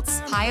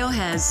results. PiYo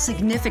has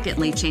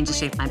significantly changed the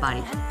shape of my body.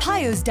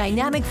 PiYo's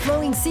dynamic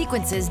flowing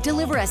sequences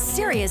deliver a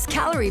serious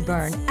calorie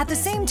burn at the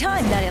same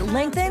time that it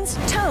lengthens,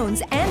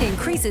 tones, and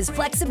increases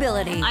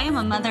flexibility. I am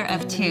a mother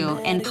of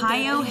 2, and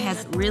PiYo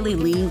has really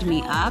leaned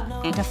me up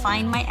and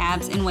defined my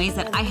abs in ways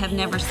that I have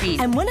never seen.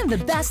 And one of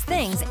the best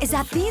things is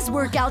that these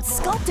workouts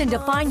sculpt and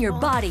define your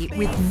body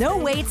with no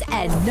weights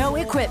and no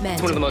equipment.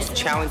 It's one of the most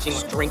challenging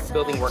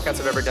strength-building workouts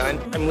I've ever done.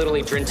 I'm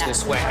literally drenched in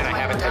sweat, and I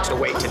haven't touched a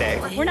weight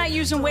today. We're not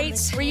using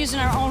weights, we're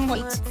using our own weights.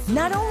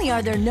 Not only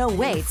are there no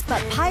weights,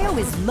 but PiYo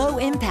is low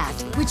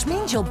impact, which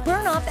means you'll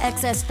burn off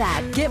excess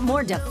fat, get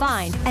more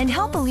defined, and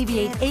help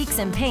alleviate aches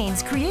and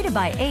pains created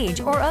by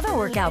age or other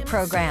workout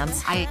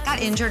programs. I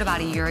got injured about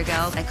a year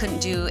ago. I couldn't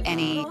do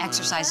any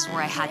exercises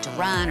where I had to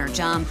run or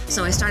jump,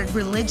 so I started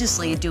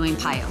religiously doing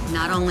PiYo.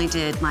 Not only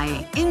did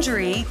my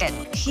injury get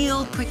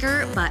healed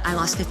quicker, but I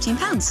lost 15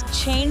 pounds.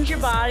 Change your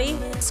body,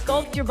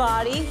 sculpt your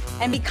body,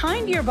 and be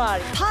kind to your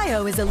body.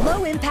 PiYo is a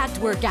low-impact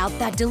workout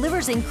that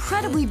delivers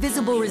incredibly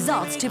visible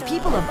results to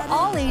people of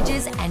all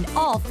ages and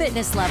all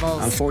fitness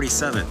levels. I'm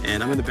 47,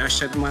 and I'm in the best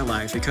shape of my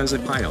life because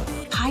of PiYo.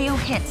 PiYo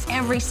hits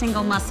every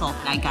single muscle.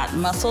 I got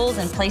muscles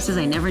in places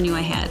I never knew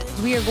I had.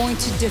 We are going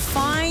to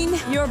define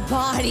your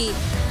body.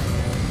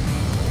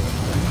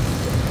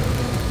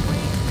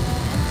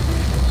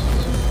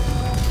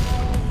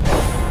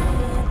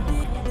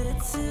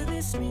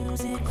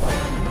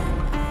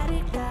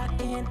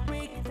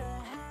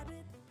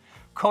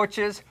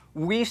 Coaches,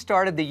 we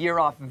started the year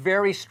off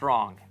very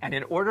strong, and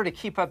in order to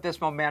keep up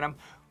this momentum,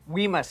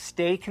 We must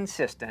stay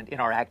consistent in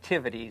our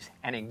activities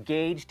and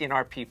engaged in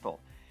our people.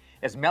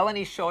 As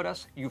Melanie showed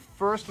us, you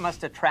first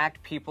must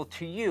attract people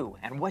to you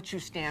and what you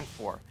stand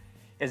for.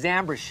 As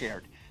Amber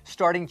shared,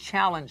 starting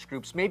challenge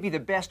groups may be the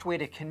best way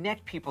to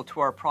connect people to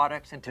our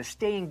products and to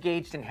stay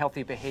engaged in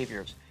healthy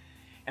behaviors.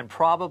 And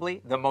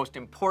probably the most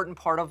important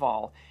part of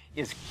all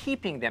is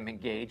keeping them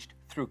engaged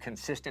through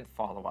consistent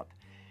follow-up.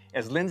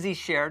 As Lindsay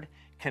shared,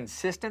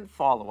 consistent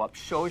follow-up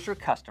shows your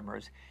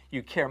customers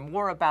you care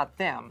more about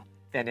them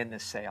than in the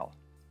sale.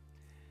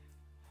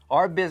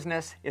 Our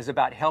business is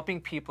about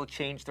helping people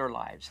change their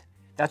lives.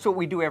 That's what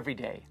we do every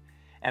day.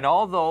 And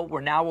although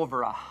we're now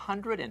over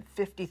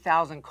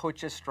 150,000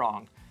 coaches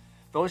strong,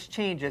 those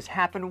changes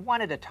happen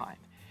one at a time,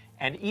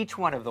 and each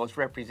one of those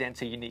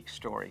represents a unique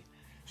story.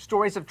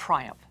 Stories of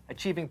triumph,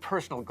 achieving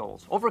personal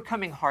goals,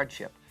 overcoming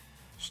hardship,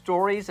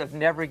 stories of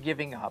never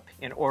giving up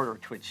in order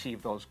to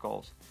achieve those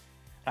goals.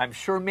 I'm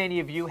sure many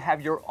of you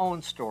have your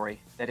own story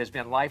that has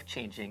been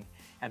life-changing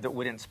and that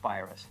would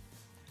inspire us.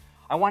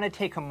 I want to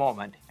take a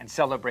moment and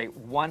celebrate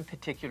one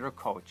particular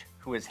coach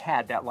who has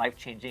had that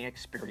life-changing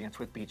experience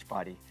with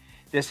Beachbody.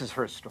 This is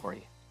her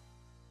story.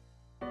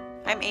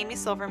 I'm Amy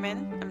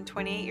Silverman. I'm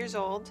 28 years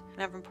old,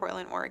 and I'm from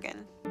Portland,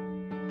 Oregon.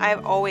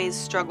 I've always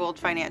struggled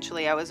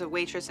financially. I was a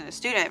waitress and a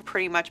student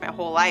pretty much my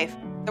whole life.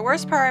 The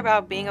worst part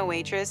about being a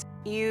waitress,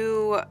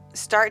 you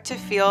start to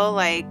feel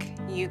like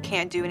you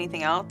can't do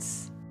anything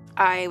else.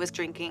 I was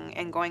drinking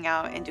and going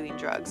out and doing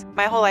drugs.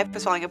 My whole life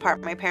was falling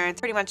apart. My parents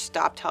pretty much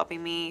stopped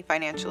helping me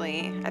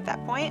financially at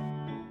that point.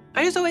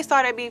 I just always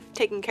thought I'd be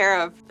taken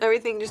care of.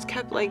 Everything just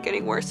kept like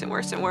getting worse and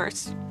worse and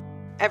worse.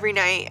 Every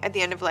night at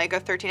the end of like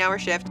a 13-hour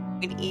shift,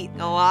 we'd eat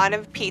a lot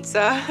of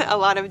pizza, a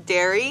lot of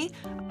dairy.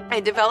 I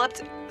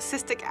developed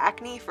cystic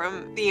acne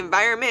from the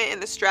environment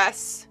and the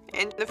stress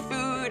and the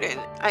food, and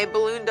I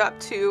ballooned up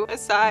to a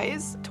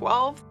size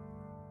 12.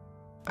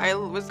 I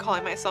was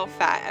calling myself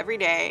fat every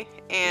day,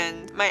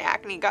 and my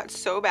acne got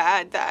so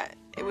bad that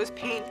it was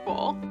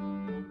painful.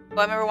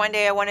 I remember one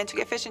day I wanted to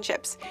get fish and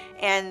chips,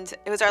 and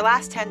it was our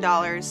last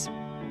 $10,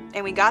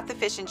 and we got the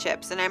fish and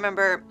chips, and I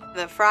remember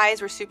the fries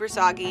were super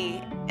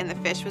soggy, and the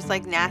fish was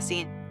like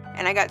nasty,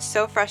 and I got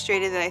so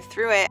frustrated that I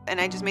threw it,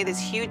 and I just made this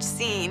huge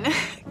scene,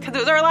 because it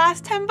was our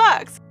last 10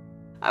 bucks.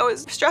 I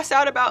was stressed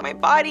out about my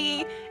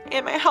body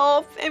and my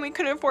health, and we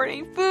couldn't afford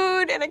any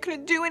food, and I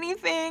couldn't do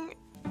anything.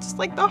 Just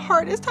like the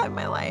hardest time of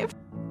my life.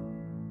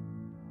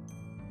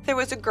 There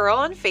was a girl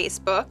on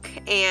Facebook,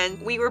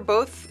 and we were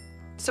both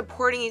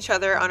supporting each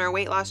other on our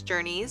weight loss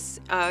journeys.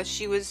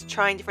 She was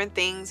trying different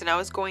things, and I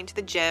was going to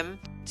the gym.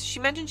 She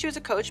mentioned she was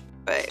a coach,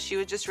 but she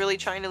was just really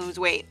trying to lose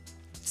weight.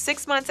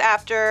 6 months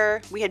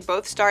after we had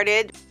both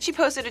started, she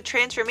posted a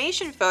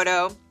transformation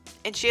photo,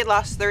 and she had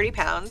lost 30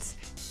 pounds.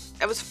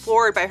 I was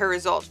floored by her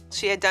results.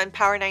 She had done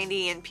Power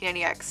 90 and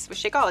P90X with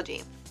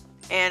Shakeology,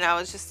 and I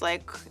was just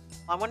like,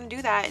 I want to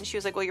do that. And she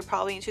was like, well, you're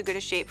probably in too good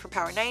a shape for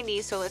Power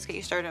 90, so let's get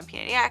you started on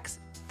P90X.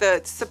 The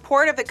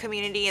support of the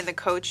community and the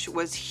coach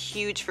was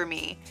huge for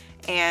me.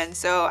 And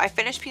so I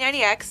finished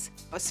P90X.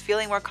 I was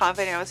feeling more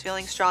confident. I was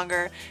feeling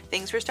stronger.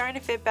 Things were starting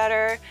to fit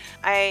better.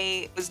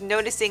 I was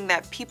noticing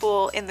that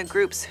people in the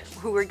groups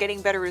who were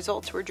getting better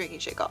results were drinking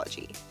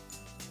Shakeology.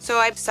 So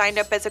I signed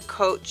up as a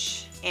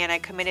coach, and I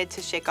committed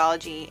to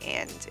Shakeology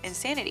and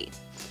Insanity.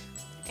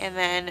 And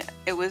then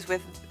it was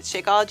with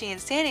Shakeology and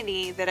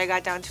Insanity that I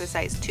got down to a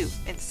size 2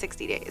 in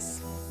 60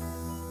 days.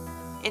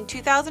 In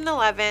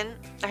 2011,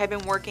 I had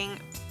been working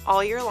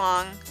all year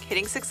long,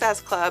 hitting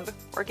Success Club,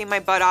 working my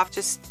butt off,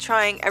 just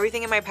trying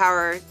everything in my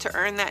power to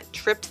earn that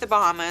trip to the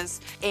Bahamas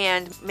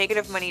and make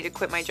enough money to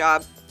quit my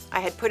job.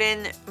 I had put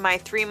in my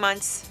 3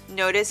 months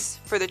notice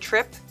for the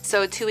trip.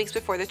 So 2 weeks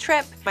before the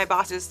trip, my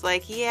boss was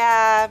like,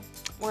 yeah,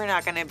 we're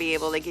not gonna be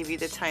able to give you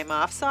the time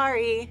off,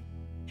 sorry.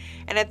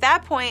 And at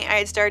that point, I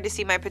had started to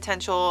see my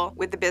potential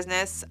with the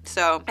business.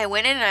 So I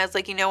went in and I was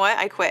like, you know what?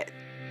 I quit.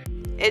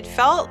 It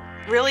felt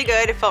really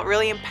good. It felt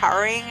really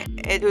empowering.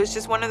 It was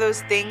just one of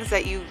those things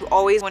that you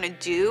always want to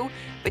do,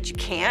 but you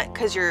can't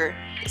because you're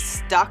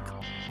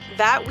stuck.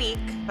 That week,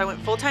 I went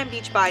full-time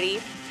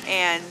Beachbody,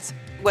 and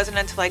it wasn't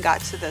until I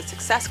got to the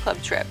Success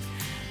Club trip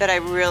that I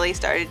really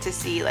started to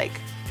see like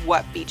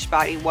what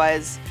Beachbody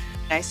was.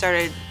 And I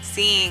started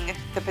seeing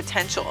the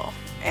potential.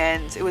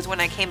 And it was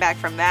when I came back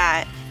from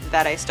that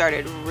I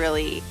started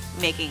really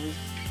making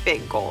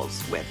big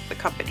goals with the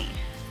company.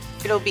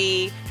 It'll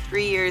be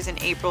 3 years in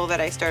April that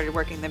I started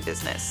working the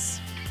business.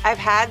 I've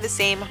had the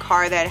same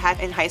car that I had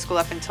in high school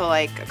up until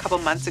like a couple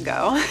months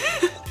ago.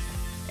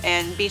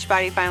 And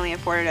Beachbody finally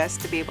afforded us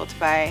to be able to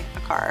buy a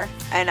car.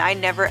 And I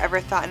never ever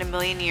thought in a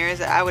million years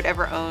that I would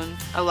ever own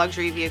a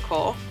luxury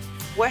vehicle.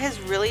 What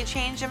has really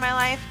changed in my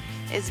life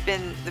has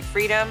been the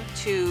freedom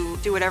to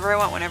do whatever I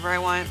want, whenever I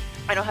want.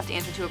 I don't have to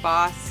answer to a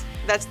boss.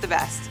 That's the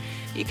best.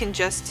 You can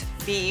just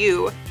be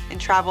you and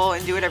travel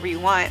and do whatever you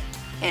want.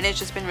 And it's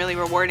just been really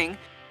rewarding.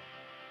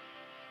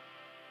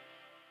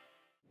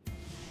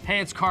 Hey,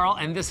 it's Carl,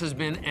 and this has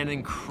been an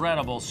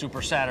incredible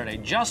Super Saturday.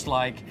 Just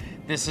like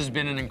this has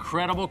been an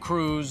incredible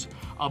cruise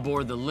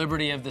aboard the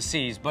Liberty of the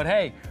Seas. But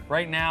hey,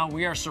 right now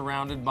we are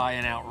surrounded by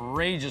an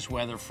outrageous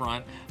weather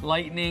front.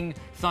 Lightning,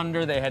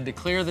 thunder, they had to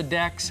clear the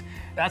decks.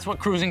 That's what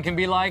cruising can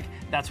be like,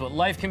 that's what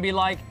life can be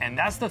like, and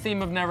that's the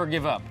theme of Never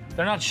Give Up.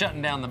 They're not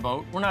shutting down the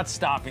boat, we're not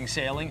stopping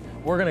sailing.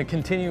 We're gonna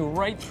continue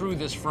right through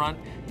this front,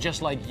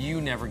 just like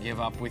you never give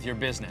up with your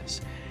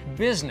business.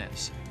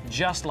 Business,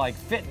 just like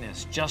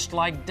fitness, just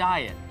like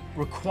diet,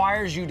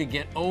 requires you to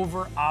get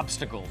over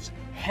obstacles,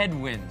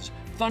 headwinds,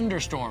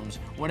 thunderstorms,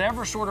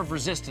 whatever sort of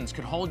resistance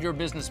could hold your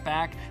business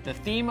back. The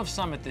theme of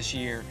Summit this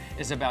year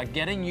is about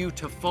getting you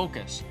to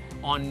focus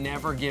on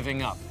never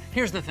giving up.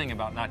 Here's the thing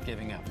about not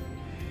giving up.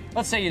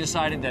 Let's say you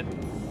decided that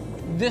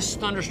this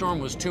thunderstorm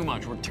was too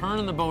much, we're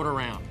turning the boat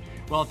around.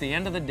 Well, at the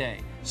end of the day,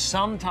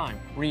 sometime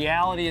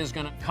reality is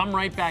gonna come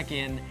right back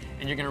in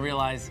and you're gonna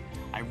realize,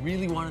 I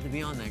really wanted to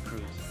be on that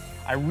cruise.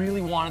 I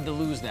really wanted to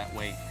lose that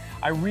weight.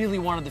 I really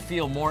wanted to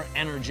feel more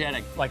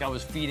energetic, like I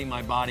was feeding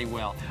my body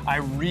well. I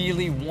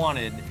really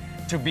wanted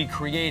to be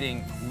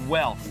creating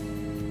wealth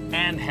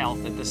and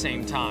health at the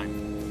same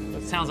time.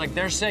 It sounds like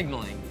they're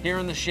signaling here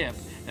in the ship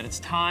that it's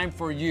time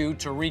for you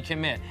to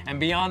recommit. And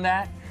beyond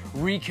that,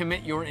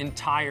 recommit your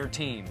entire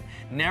team.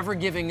 Never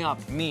giving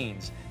up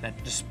means that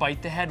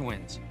despite the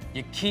headwinds,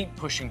 you keep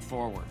pushing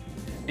forward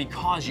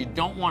because you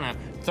don't want to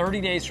 30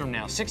 days from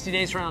now, 60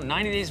 days from now,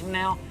 90 days from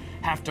now,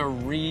 have to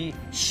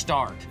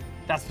restart.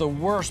 That's the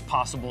worst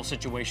possible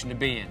situation to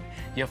be in.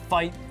 You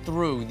fight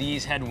through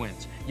these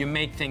headwinds. You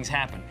make things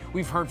happen.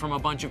 We've heard from a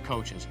bunch of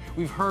coaches.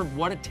 We've heard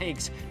what it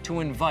takes to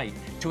invite,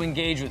 to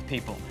engage with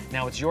people.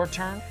 Now it's your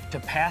turn to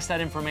pass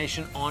that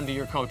information on to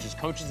your coaches.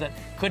 Coaches that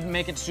couldn't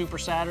make it to Super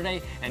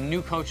Saturday and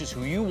new coaches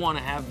who you want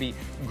to have be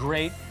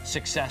great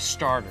success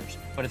starters.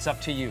 But it's up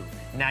to you.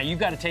 Now you've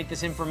got to take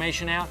this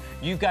information out.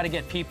 You've got to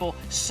get people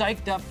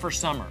psyched up for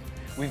summer.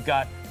 We've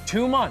got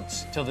 2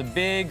 months till the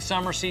big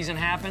summer season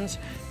happens.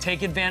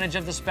 Take advantage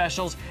of the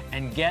specials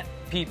and get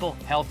people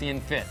healthy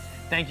and fit.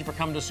 Thank you for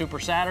coming to Super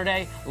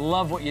Saturday.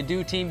 Love what you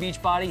do, Team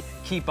Beachbody.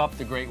 Keep up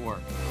the great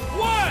work.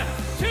 1,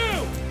 2,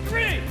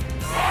 3.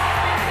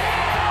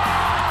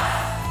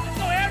 Let's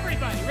go,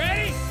 everybody.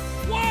 Ready?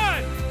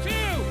 1, 2,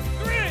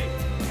 3.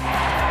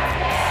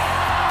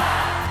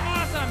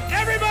 Awesome.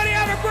 Everybody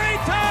have a great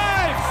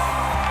time.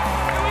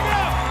 Here we go.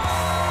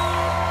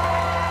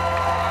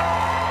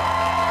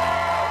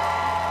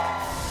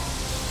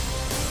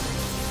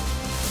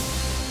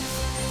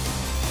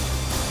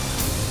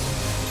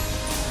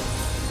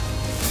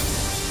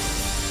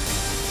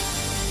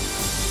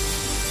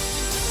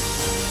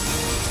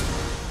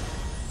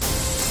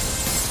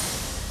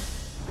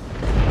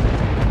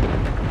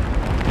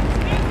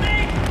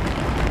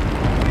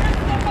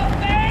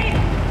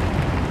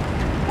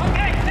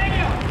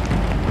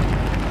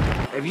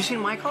 Have you seen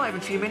Michael? I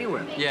haven't seen him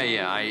anywhere. Yeah,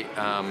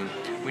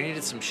 we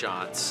needed some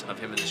shots of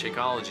him in the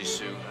Shakeology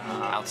suit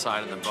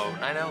outside of the boat.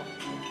 I know,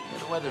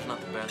 the weather's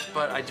not the best,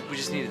 but we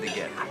just needed to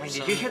get it. I mean,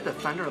 did you hear the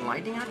thunder and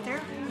lightning out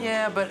there?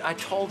 Yeah, but I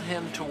told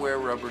him to wear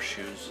rubber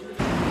shoes.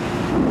 I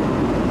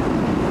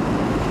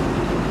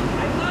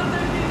thought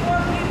there'd be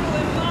more people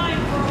in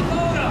line for a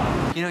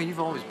photo. You know, you've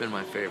always been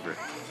my favorite.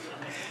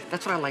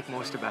 That's what I like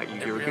most about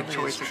you. You're a good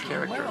choice of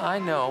character. Well, I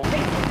know.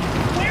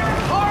 Where are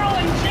Carl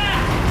and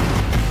Jack?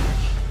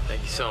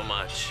 Thank you so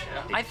much.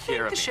 I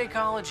think the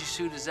Shakeology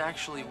suit is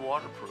actually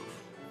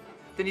waterproof.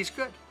 Then he's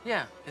good.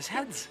 Yeah, his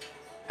head's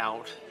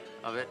out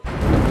of it.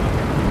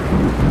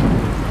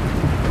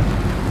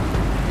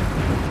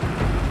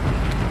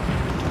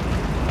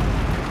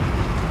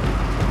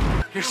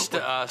 Here's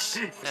to us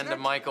and to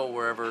Michael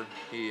wherever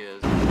he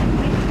is.